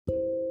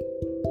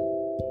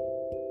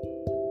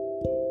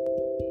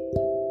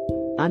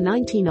On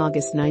 19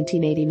 August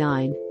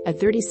 1989, a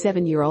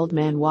 37-year-old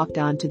man walked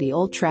onto the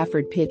Old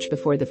Trafford pitch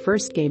before the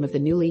first game of the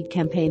new league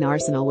campaign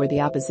Arsenal, where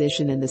the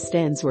opposition and the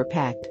stands were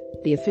packed.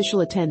 The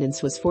official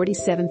attendance was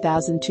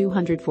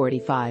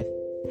 47,245.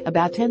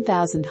 About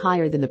 10,000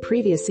 higher than the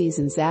previous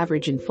season's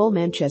average in full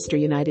Manchester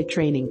United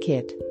training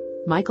kit.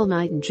 Michael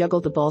Knighton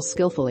juggled the ball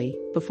skillfully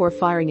before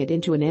firing it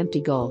into an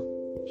empty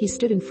goal. He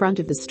stood in front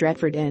of the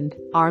Stretford end,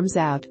 arms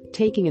out,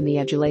 taking in the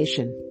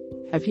adulation.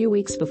 A few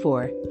weeks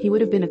before, he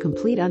would have been a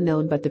complete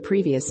unknown, but the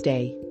previous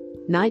day,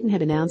 Knighton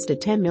had announced a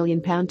 £10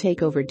 million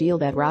takeover deal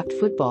that rocked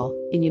football,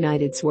 in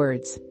United's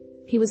words.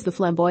 He was the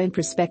flamboyant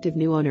prospective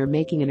new owner,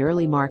 making an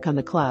early mark on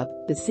the club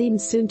that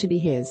seemed soon to be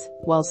his,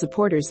 while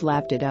supporters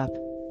lapped it up.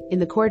 In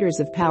the corridors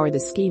of power, the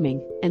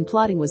scheming and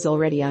plotting was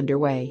already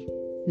underway.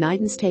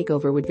 Knighton's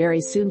takeover would very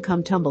soon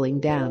come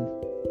tumbling down.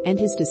 And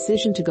his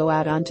decision to go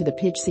out onto the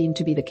pitch seemed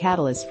to be the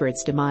catalyst for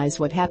its demise.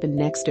 What happened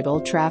next at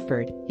Old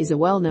Trafford is a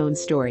well-known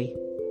story.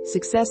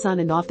 Success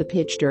on and off the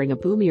pitch during a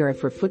boom era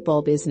for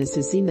football business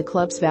has seen the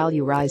club's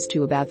value rise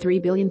to about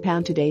 £3 billion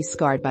today,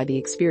 scarred by the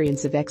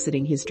experience of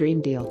exiting his dream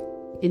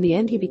deal. In the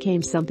end, he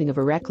became something of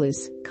a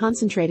recluse,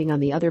 concentrating on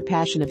the other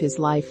passion of his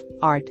life,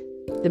 art.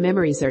 The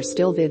memories are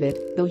still vivid,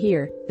 though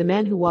here, the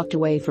man who walked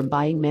away from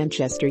buying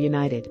Manchester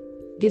United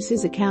gives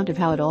his account of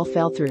how it all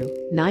fell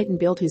through. Knighton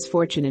built his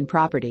fortune in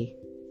property.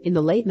 In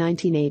the late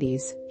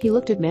 1980s, he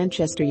looked at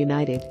Manchester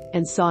United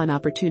and saw an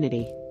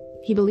opportunity.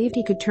 He believed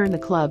he could turn the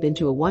club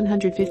into a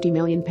 £150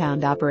 million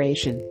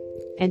operation.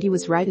 And he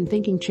was right in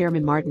thinking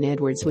Chairman Martin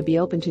Edwards would be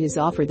open to his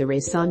offer. The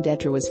raison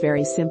d'etre was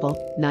very simple,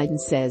 Knighton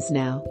says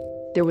now.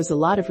 There was a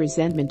lot of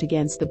resentment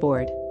against the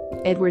board.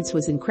 Edwards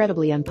was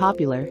incredibly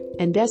unpopular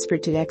and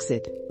desperate to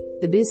exit.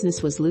 The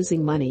business was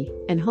losing money,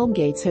 and home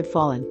gates had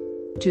fallen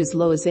to as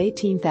low as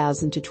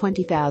 18,000 to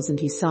 20,000.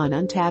 He saw an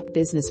untapped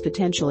business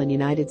potential in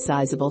United's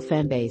sizable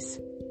fan base.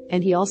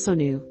 And he also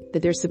knew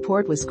that their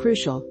support was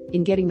crucial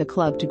in getting the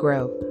club to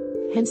grow.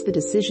 Hence the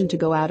decision to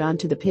go out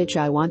onto the pitch.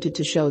 I wanted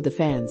to show the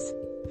fans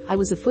I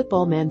was a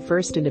football man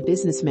first and a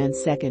businessman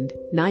second,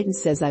 Knighton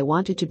says. I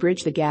wanted to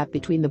bridge the gap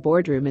between the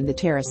boardroom and the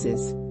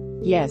terraces.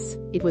 Yes,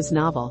 it was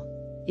novel.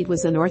 It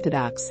was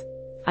unorthodox.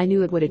 I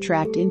knew it would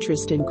attract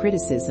interest and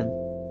criticism.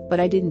 But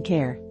I didn't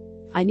care.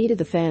 I needed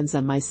the fans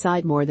on my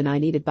side more than I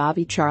needed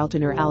Bobby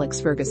Charlton or Alex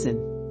Ferguson,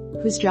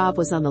 whose job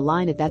was on the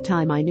line at that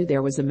time. I knew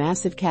there was a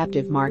massive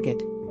captive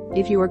market.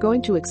 If you are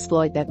going to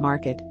exploit that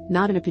market,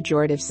 not in a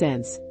pejorative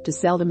sense, to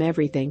sell them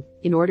everything,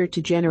 in order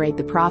to generate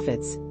the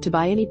profits, to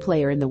buy any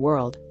player in the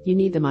world, you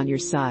need them on your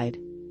side.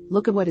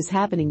 Look at what is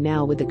happening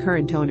now with the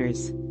current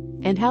owners.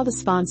 And how the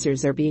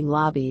sponsors are being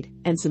lobbied,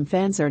 and some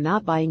fans are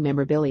not buying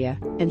memorabilia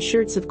and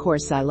shirts. Of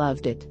course I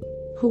loved it.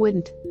 Who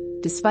wouldn't?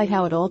 Despite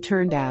how it all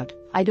turned out,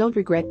 I don't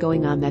regret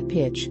going on that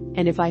pitch,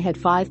 and if I had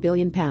 £5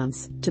 billion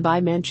to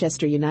buy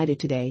Manchester United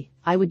today,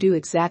 I would do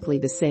exactly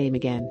the same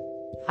again.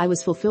 I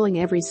was fulfilling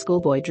every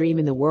schoolboy dream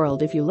in the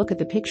world. If you look at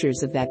the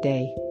pictures of that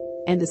day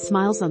and the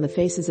smiles on the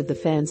faces of the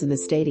fans in the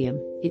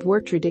stadium, it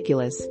worked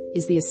ridiculous,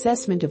 is the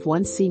assessment of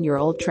one senior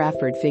Old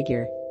Trafford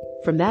figure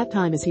from that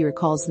time as he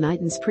recalls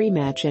Knighton's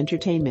pre-match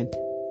entertainment.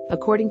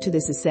 According to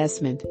this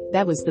assessment,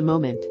 that was the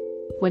moment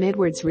when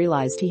Edwards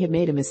realized he had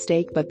made a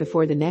mistake. But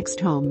before the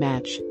next home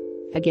match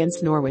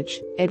against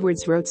Norwich,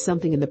 Edwards wrote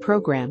something in the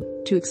program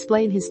to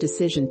explain his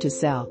decision to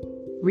sell.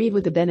 Read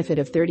with the benefit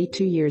of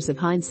 32 years of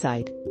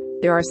hindsight.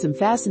 There are some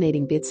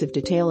fascinating bits of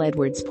detail.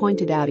 Edwards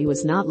pointed out he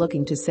was not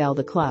looking to sell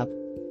the club,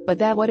 but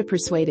that would have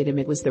persuaded him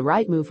it was the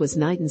right move was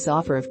Knighton's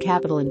offer of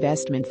capital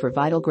investment for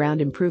vital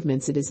ground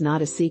improvements. It is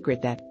not a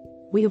secret that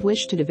we have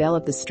wished to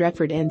develop the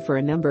Stretford end for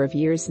a number of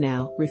years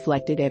now,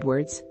 reflected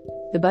Edwards.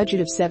 The budget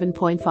of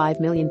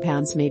 £7.5 million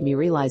made me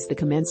realize the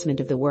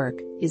commencement of the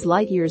work is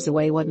light years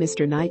away. What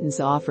Mr. Knighton's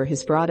offer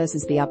has brought us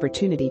is the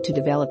opportunity to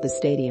develop the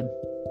stadium,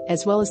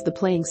 as well as the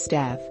playing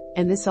staff,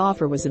 and this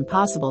offer was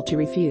impossible to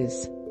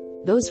refuse.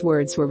 Those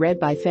words were read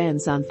by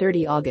fans on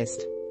 30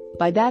 August.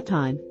 By that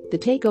time, the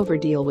takeover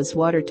deal was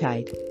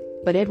watertight.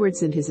 But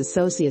Edwards and his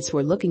associates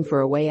were looking for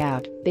a way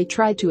out. They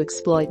tried to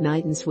exploit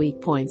Knighton's weak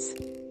points,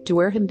 to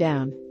wear him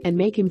down, and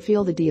make him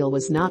feel the deal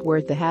was not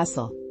worth the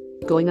hassle.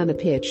 Going on the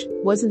pitch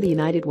wasn't the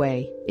United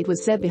way, it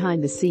was said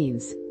behind the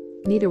scenes.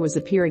 Neither was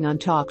appearing on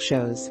talk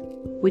shows,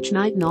 which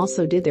Knighton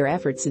also did. Their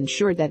efforts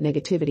ensured that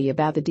negativity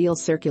about the deal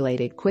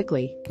circulated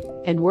quickly,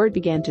 and word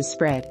began to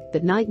spread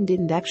that Knighton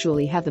didn't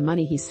actually have the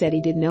money he said he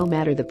did. No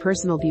matter the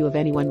personal view of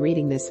anyone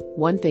reading this,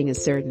 one thing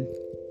is certain,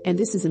 and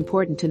this is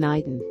important to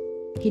Knighton: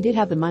 he did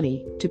have the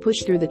money to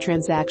push through the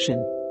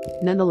transaction.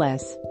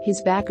 Nonetheless,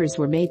 his backers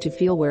were made to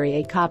feel wary.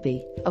 A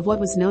copy of what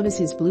was known as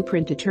his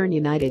blueprint to turn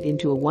United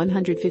into a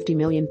 £150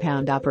 million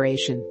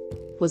operation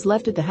was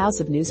left at the house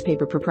of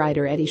newspaper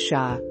proprietor Eddie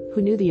Shaw,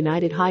 who knew the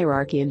United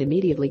hierarchy and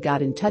immediately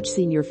got in touch.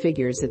 Senior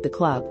figures at the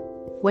club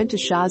went to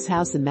Shaw's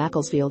house in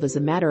Macclesfield as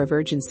a matter of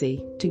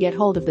urgency to get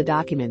hold of the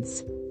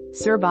documents.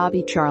 Sir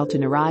Bobby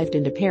Charlton arrived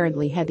and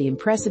apparently had the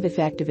impressive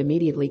effect of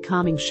immediately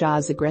calming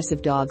Shaw's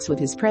aggressive dogs with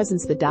his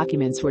presence. The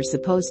documents were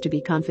supposed to be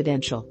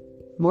confidential.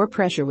 More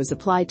pressure was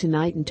applied to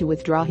Knighton to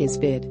withdraw his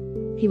bid.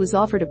 He was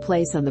offered a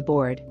place on the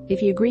board if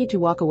he agreed to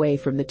walk away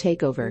from the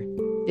takeover.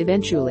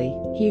 Eventually,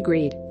 he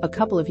agreed, a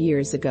couple of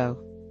years ago.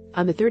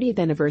 On the 30th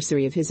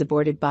anniversary of his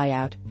aborted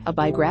buyout, a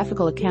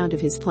biographical account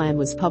of his plan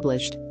was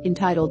published,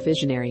 entitled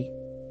Visionary.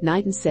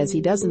 Knighton says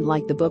he doesn't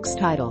like the book's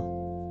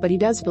title, but he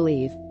does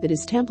believe that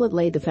his template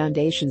laid the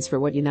foundations for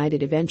what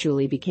United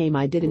eventually became.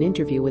 I did an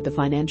interview with the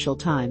Financial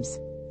Times,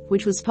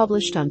 which was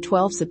published on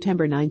 12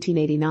 September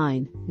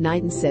 1989.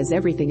 Knighton says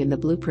everything in the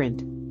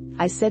blueprint.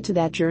 I said to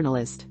that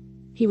journalist.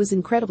 He was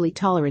incredibly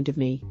tolerant of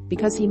me,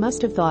 because he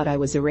must have thought I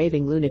was a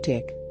raving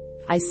lunatic.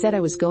 I said I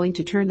was going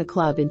to turn the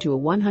club into a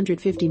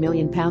 £150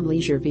 million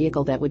leisure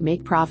vehicle that would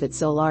make profit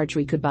so large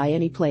we could buy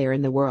any player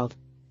in the world.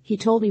 He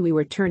told me we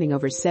were turning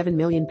over £7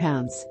 million,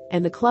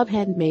 and the club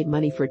hadn't made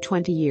money for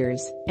 20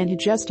 years, and had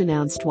just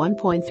announced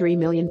 £1.3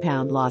 million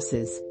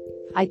losses.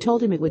 I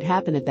told him it would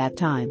happen at that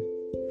time.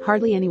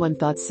 Hardly anyone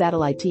thought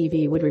satellite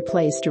TV would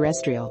replace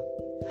terrestrial.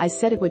 I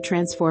said it would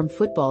transform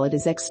football. It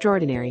is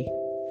extraordinary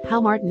how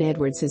Martin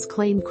Edwards has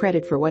claimed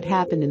credit for what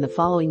happened in the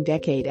following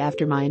decade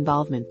after my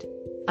involvement.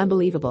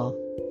 Unbelievable.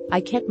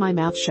 I kept my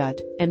mouth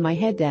shut and my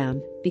head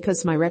down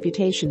because my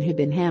reputation had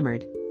been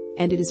hammered.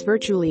 And it is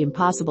virtually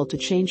impossible to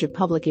change a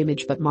public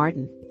image, but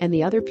Martin and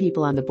the other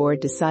people on the board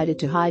decided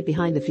to hide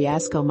behind the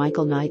fiasco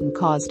Michael Knighton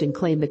caused and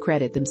claim the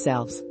credit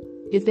themselves.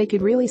 If they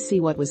could really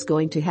see what was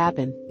going to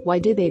happen, why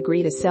did they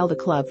agree to sell the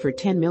club for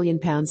 £10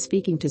 million?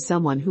 Speaking to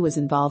someone who was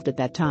involved at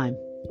that time,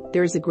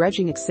 there is a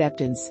grudging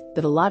acceptance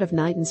that a lot of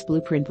Knighton's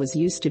blueprint was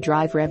used to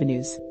drive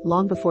revenues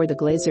long before the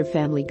Glazer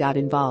family got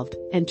involved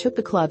and took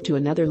the club to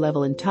another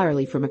level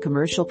entirely from a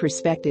commercial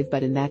perspective.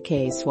 But in that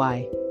case,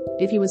 why?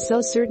 If he was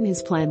so certain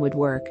his plan would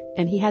work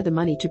and he had the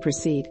money to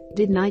proceed,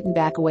 did Knighton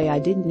back away? I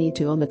didn't need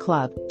to own the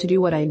club to do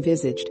what I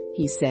envisaged,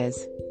 he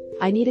says.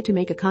 I needed to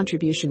make a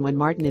contribution when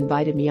Martin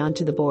invited me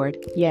onto the board.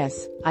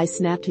 Yes, I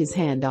snapped his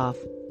hand off.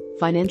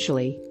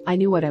 Financially, I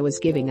knew what I was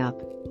giving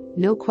up.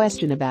 No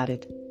question about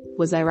it.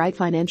 Was I right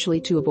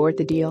financially to abort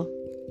the deal?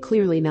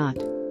 Clearly not.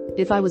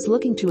 If I was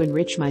looking to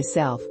enrich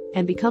myself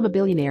and become a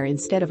billionaire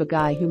instead of a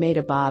guy who made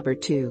a bob or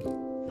two,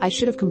 I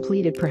should have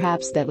completed.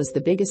 Perhaps that was the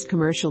biggest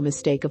commercial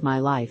mistake of my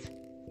life.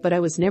 But I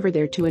was never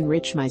there to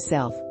enrich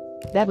myself.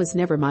 That was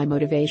never my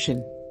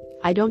motivation.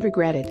 I don't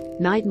regret it.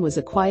 Knighton was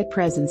a quiet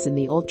presence in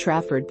the Old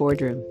Trafford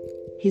boardroom.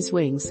 His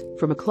wings,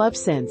 from a club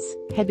sense,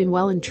 had been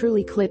well and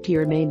truly clipped. He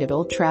remained at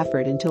Old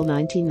Trafford until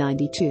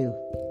 1992.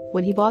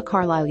 When he bought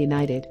Carlisle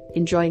United,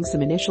 enjoying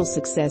some initial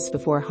success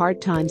before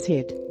hard times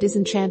hit,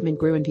 disenchantment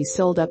grew and he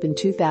sold up in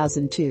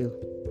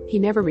 2002. He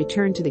never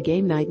returned to the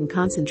game. Knighton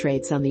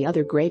concentrates on the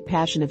other great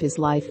passion of his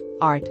life,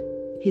 art.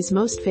 His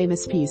most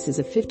famous piece is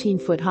a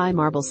 15-foot-high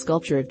marble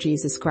sculpture of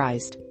Jesus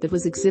Christ that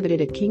was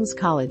exhibited at King's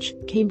College,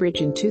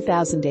 Cambridge in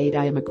 2008.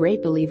 I am a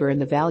great believer in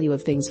the value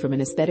of things from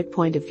an aesthetic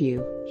point of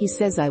view. He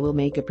says. I will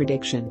make a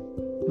prediction.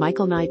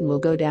 Michael Knighton will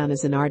go down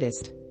as an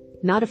artist,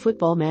 not a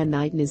football man.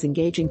 Knighton is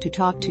engaging to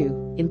talk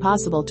to,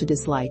 impossible to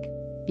dislike.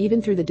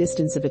 Even through the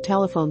distance of a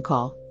telephone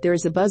call, there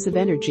is a buzz of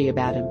energy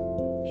about him.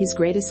 His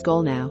greatest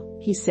goal now,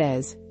 he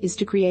says, is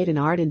to create an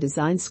art and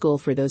design school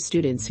for those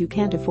students who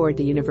can't afford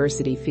the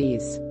university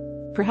fees.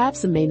 Perhaps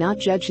some may not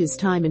judge his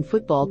time in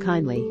football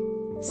kindly.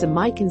 Some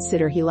might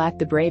consider he lacked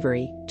the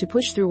bravery to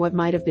push through what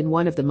might have been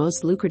one of the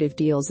most lucrative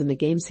deals in the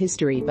game's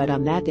history. But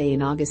on that day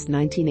in August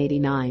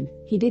 1989,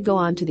 he did go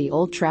on to the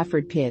Old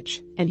Trafford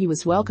pitch, and he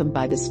was welcomed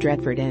by the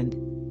Stretford end.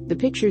 The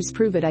pictures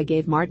prove it. I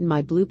gave Martin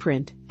my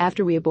blueprint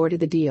after we aborted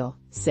the deal,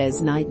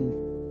 says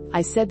Knighton.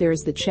 I said there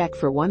is the check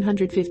for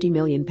 £150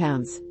 million.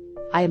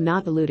 I am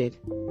not deluded.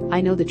 I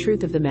know the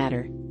truth of the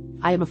matter.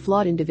 I am a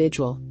flawed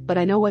individual, but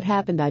I know what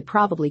happened. I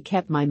probably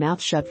kept my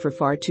mouth shut for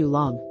far too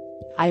long.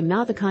 I am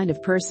not the kind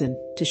of person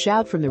to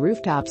shout from the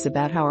rooftops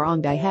about how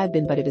wronged I had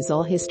been, but it is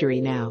all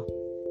history now.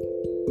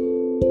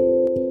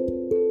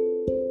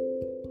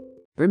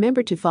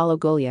 Remember to follow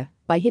Golia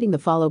by hitting the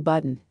follow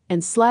button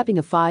and slapping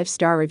a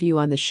 5-star review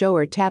on the show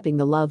or tapping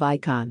the love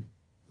icon.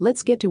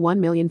 Let's get to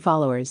 1 million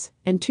followers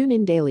and tune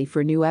in daily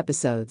for new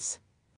episodes.